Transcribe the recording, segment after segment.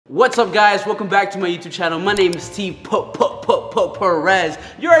What's up, guys? Welcome back to my YouTube channel. My name is Steve Perez.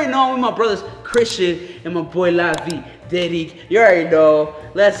 You already know I'm with my brothers Christian and my boy Lavi Derek. You already know.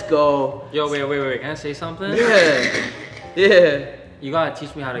 Let's go. Yo, wait. Can I say something? Yeah. You gotta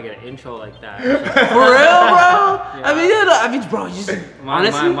teach me how to get an intro like that. For real, bro? Yeah. I mean, bro, you just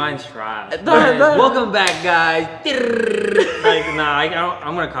honestly, mine's trash. Welcome back, guys.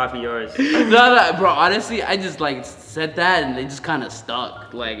 I'm gonna copy yours. No, bro. Honestly, I just like said that and they just kind of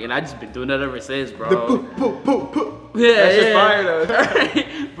stuck. Like, and I just been doing that ever since, bro. Yeah, that's just fire though.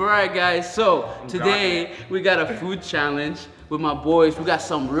 Alright, guys. So today we got a food challenge with my boys. We got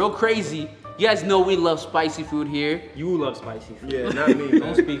something real crazy. You guys know we love spicy food here. You love spicy food. Yeah, not me.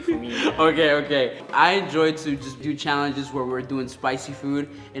 Don't speak for me. Okay. I enjoy to just do challenges where we're doing spicy food,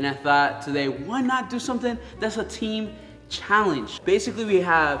 and I thought today, why not do something that's a team challenge? Basically, we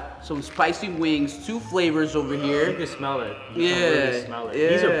have some spicy wings, 2 flavors over here. You can smell it. Really smell it.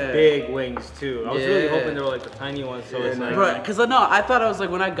 These are big wings too. I was really hoping they were like the tiny ones, so it's like. Bro, cause I thought I was like,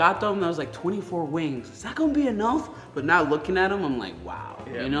 when I got them, I was like 24 wings. Is that gonna be enough? But now looking at them, I'm like, wow.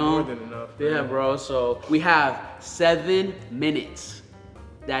 Yeah, you know? more than enough. Yeah, man. bro. So we have 7 minutes.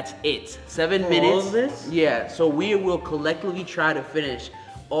 That's it. 7 minutes. All of this? Yeah. So we will collectively try to finish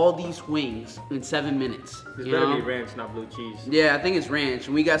all these wings in 7 minutes. This better be ranch, not blue cheese. Yeah, I think it's ranch.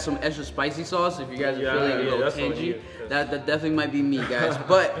 And we got some extra spicy sauce if you guys are feeling a little tangy. That definitely might be me, guys.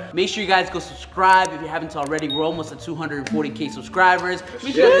 But make sure you guys go subscribe if you haven't already. We're almost at 240K subscribers.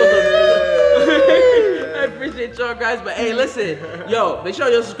 Make sure you guys go I appreciate y'all, guys. But hey, listen, yo, make sure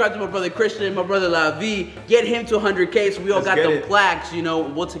you subscribe to my brother Christian and my brother Lavi. Get him to 100K so we all got the plaques. You know,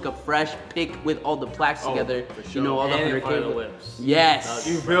 we'll take a fresh pic with all the plaques together. For sure. You know, all the 100K whips. Yes.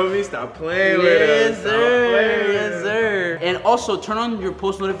 You feel me? Stop playing with us. Yes, sir. And also turn on your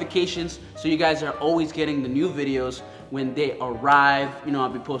post notifications so you guys are always getting the new videos when they arrive. You know, I'll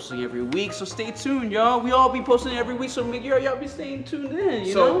be posting every week, so stay tuned, y'all. We all be posting every week, so make sure y'all be staying tuned in,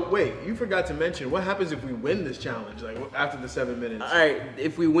 you know? So, wait, you forgot to mention, what happens if we win this challenge, like after the 7 minutes? All right,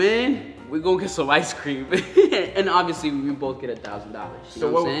 if we win, we're gonna get some ice cream. And obviously, we both get $1,000. So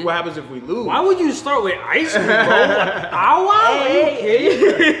what happens if we lose? Why would you start with ice cream, bro? Are you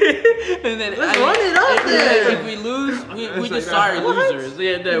kidding? And then Let's run it up then. If we lose, we just sorry losers.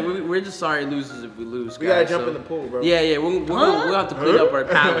 Yeah, we're just sorry losers if we lose, guys. We gotta jump in the pool, bro. Yeah, we'll have to clean up our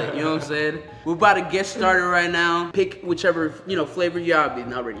palate, you know what I'm saying? We're about to get started right now. Pick whichever, flavor y'all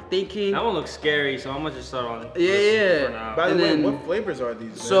been already thinking. That one looks scary, so I'm gonna just start on this for now. By the way, what flavors are these,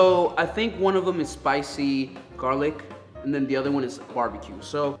 man? So, I think one of them is spicy garlic, and then the other one is barbecue.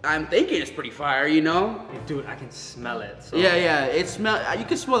 So, I'm thinking it's pretty fire, you know? Dude, I can smell it. So. Yeah, you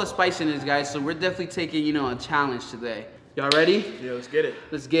can smell the spiciness, guys, so we're definitely taking, a challenge today. Y'all ready? Yeah, let's get it.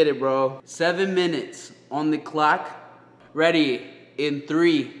 Let's get it, bro. 7 minutes on the clock. Ready in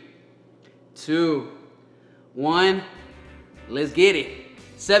 3, 2, 1. Let's get it.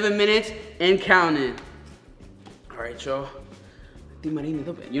 7 minutes and counting. All right, y'all. You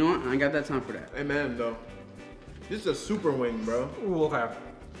know what? I ain't got that time for that. Hey, man, though. This is a super wing, bro. Ooh, okay.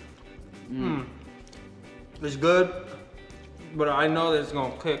 It's good, but I know that it's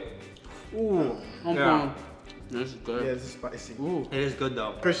gonna kick. Ooh, yeah. This is good. Yeah, this is spicy. Ooh. It is good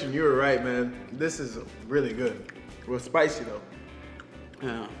though. Christian, you were right, man. This is really good. Well, spicy though.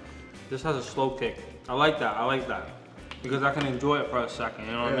 Yeah. This has a slow kick. I like that. Because I can enjoy it for a second,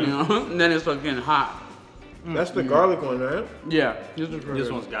 you know what I mean? And then it starts getting hot. That's the garlic one, right? Yeah. This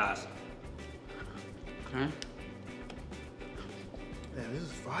one's gas. Okay. Man, this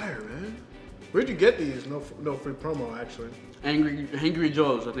is fire, man. Where'd you get these? No free promo, actually. Angry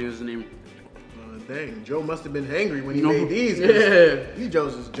Joe's, I think is the name. Dang, Joe must have been hangry when he made these. Yeah. These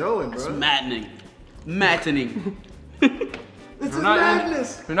Joes is Joeing, bro. It's maddening. Maddening. This is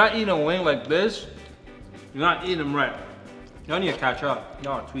madness. If you're not eating a wing like this, you're not eating them right. Y'all need to catch up.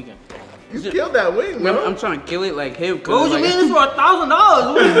 Y'all are tweaking. You killed that wing, bro. I'm trying to kill it like him. What was you mean? This for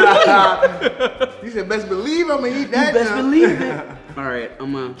 $1,000? You said, best believe I'm gonna eat that. Best believe it. All right,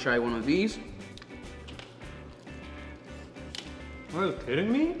 I'm gonna try one of these. Are you kidding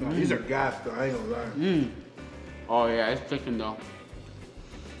me? No, these are gas, though. I ain't gonna lie. Oh yeah, it's chicken though.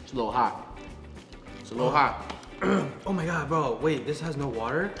 It's a little hot. It's a little hot. Oh my god, bro! Wait, this has no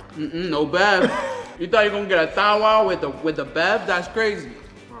water? No bev. You thought you were gonna get a tawa with the bev? That's crazy.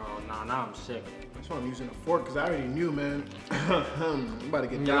 Bro, nah, now I'm sick. That's why I'm using a fork, because I already knew, man. I'm about to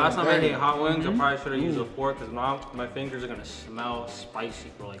get Yeah, last time I ate hot wings, I probably should have used a fork, because now my fingers are gonna smell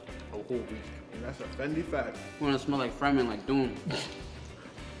spicy for like a whole week. And that's a Fendi fact. We're gonna smell like Fremen, like Doom.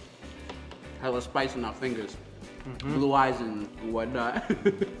 Hella spice on our fingers. Blue eyes and whatnot.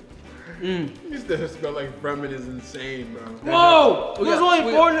 You still smell like Bremen is insane, bro. Whoa! There's only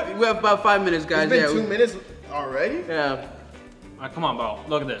 4. We have about 5 minutes, guys. It's been 2 minutes already? Yeah. Alright, come on, bro.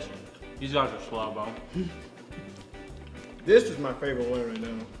 Look at this. These guys are slow, bro. This is my favorite one right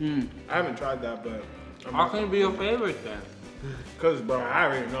now. I haven't tried that, but How can it be your favorite then? Cause bro, I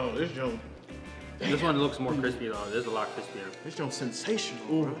already know this joint. This one looks more crispy though. This is a lot crispier. This joint's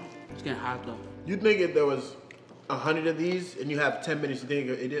sensational, bro. It's getting hot though. You'd think if there was 100 of these and you have 10 minutes, you think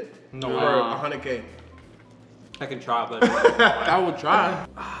you're an idiot? No. For 100K. I can try, but I would try.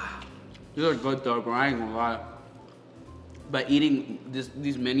 These are good though, bro. I ain't gonna lie. By eating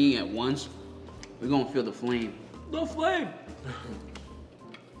these many at once, we're gonna feel the flame. The flame.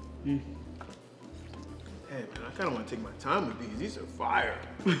 Hey man, I kind of want to take my time with these. These are fire.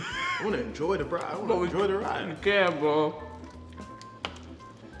 I want to enjoy the ride. I want to enjoy the ride. You can, bro.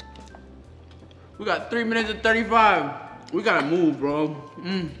 We got 3 minutes and 35. We gotta move, bro.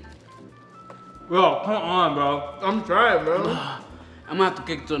 bro, come on, bro. I'm trying, bro. I'm gonna have to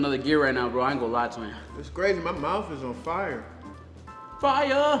kick to another gear right now, bro. I ain't gonna lie to you. It's crazy. My mouth is on fire.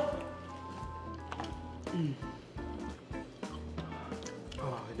 Fire!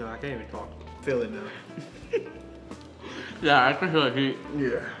 Oh, no, I can't even talk. Feel it now. Yeah, I can feel the heat.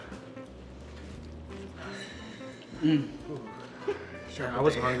 Yeah. I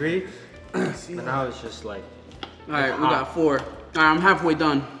was hungry, but now it's just like. All right, we got 4. All right, I'm halfway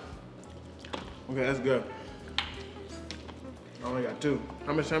done. Okay, that's good. I only got 2.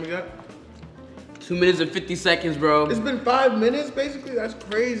 How much time you got? 2 minutes and 50 seconds, bro. It's been 5 minutes, basically. That's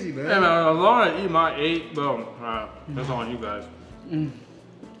crazy, man. Hey man, as long as I eat my 8, bro, that's on you guys.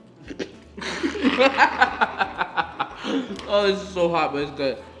 Oh, this is so hot, but it's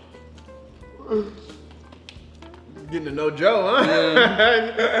good. Getting to know Joe, huh?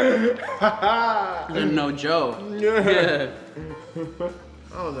 Yeah. You're no Joe. Yeah.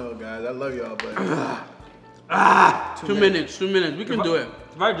 I don't know, guys. I love y'all, but 2 minutes. 2 minutes. We can do it.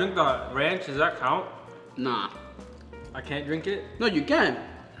 If I drink the ranch, does that count? Nah. I can't drink it? No, you can.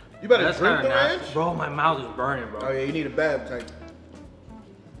 you better That's drink kind the of ranch. nasty. Bro, my mouth is burning, bro. Oh yeah, you need a bev type.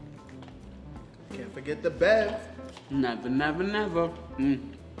 Can't forget the bev. Never, never, never.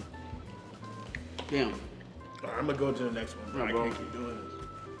 Damn. All right, I'm gonna go to the next one. Yeah, I bro. can't keep doing this.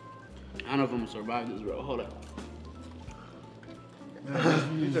 I don't know if I'm gonna survive this, bro. Hold up.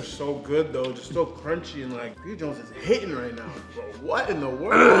 Man, these are so good though, just so crunchy and like these Jones is hitting right now. Bro, what in the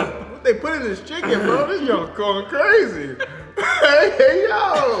world? What they put in this chicken, bro? This Jones going crazy. Hey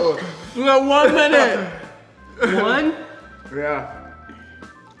yo! We got 1 minute. 1? Yeah.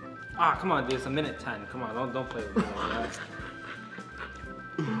 Ah, come on, dude. It's a minute 10. Come on, don't play with me like that.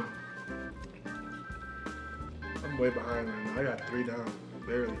 I'm way behind right now. I got 3 down,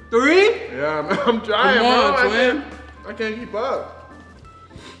 barely. 3? Yeah, man, I'm trying, Come on, bro. twin. I can't keep up.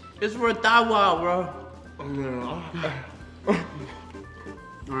 It's for a thigh while, bro.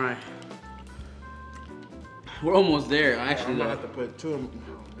 All right. We're almost there, actually. I'm gonna Though. have to put 2 in.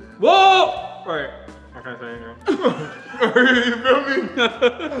 Whoa! Alright, I can't say anything. You feel me?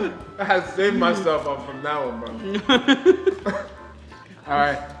 I had to save myself up from that one, bro. All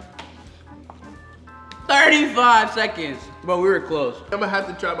right. 35 seconds. Bro, we were close. I'm gonna have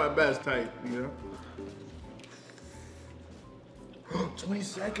to try my best tight, you know? 20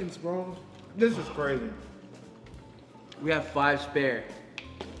 seconds, bro. This is crazy. We have 5 spare.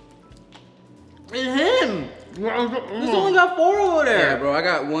 It's him. This only got 4 over there. Yeah, bro. I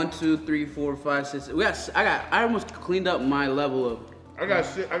got 1, 2, 3, 4, 5, 6. I almost cleaned up my level of. I got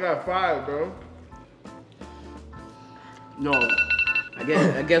 5, bro. No. I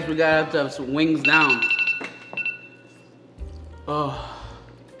guess we gotta have to have some wings down. Oh.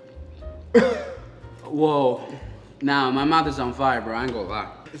 Whoa. Nah, my mouth is on fire, bro. I ain't gonna lie.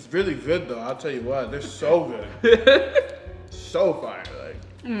 It's really good though. I'll tell you what. They're so good. So fire, like.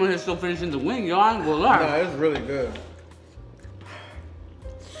 I'm gonna still finishing the wing, y'all. I ain't gonna lie. Nah, it's really good.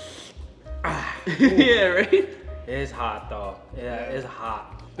 Yeah, right? It's hot, though. Yeah, it's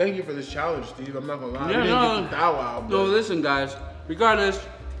hot. Thank you for this challenge, Steve. I'm not gonna lie. Yeah, We didn't no. get the thou wow, No, but listen, guys. Regardless,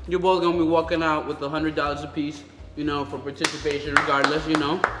 you're both gonna be walking out with $100 a piece, you know, for participation. Regardless, you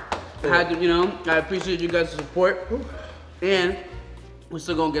know, I appreciate you guys' support, and we're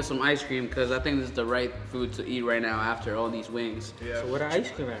still gonna get some ice cream because I think this is the right food to eat right now after all these wings. yeah. So where the ice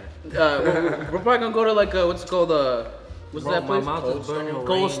cream at? We're probably gonna go to like what's it called what's that place? My mouth is burning Cold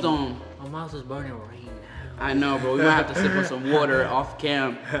rain. Stone. My mouth is burning rain now. I know, bro. We might have to sip on some water off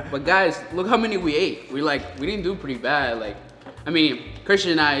cam. But guys, look how many we ate. We didn't do pretty bad. Like, I mean,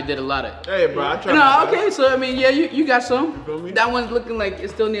 Christian and I did a lot of. Hey, bro, I tried. No, okay. So I mean, yeah, you got some. feel me? That one's looking like it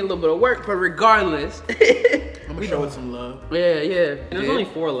still need a little bit of work, but regardless, I'm We showed some love. Yeah, yeah. And there's only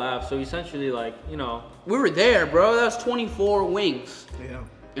 4 left, so essentially, like, you know. We were there, bro. That was 24 wings. Yeah.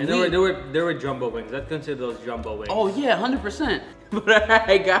 And there were jumbo wings. I'd consider those jumbo wings. Oh yeah, 100%. But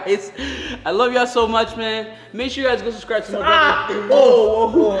alright guys, I love y'all so much, man. Make sure you guys go subscribe to my brother.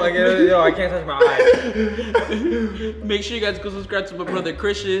 Whoa. I can't touch my eye. Make sure you guys go subscribe to my brother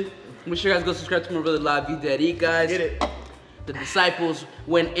Christian. Make sure you guys go subscribe to my brother La Vida Eat, guys. Get it. The disciples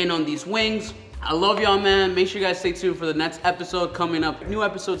went in on these wings. I love y'all, man. Make sure you guys stay tuned for the next episode coming up. New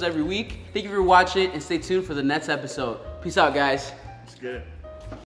episodes every week. Thank you for watching and stay tuned for the next episode. Peace out, guys. Let's get it.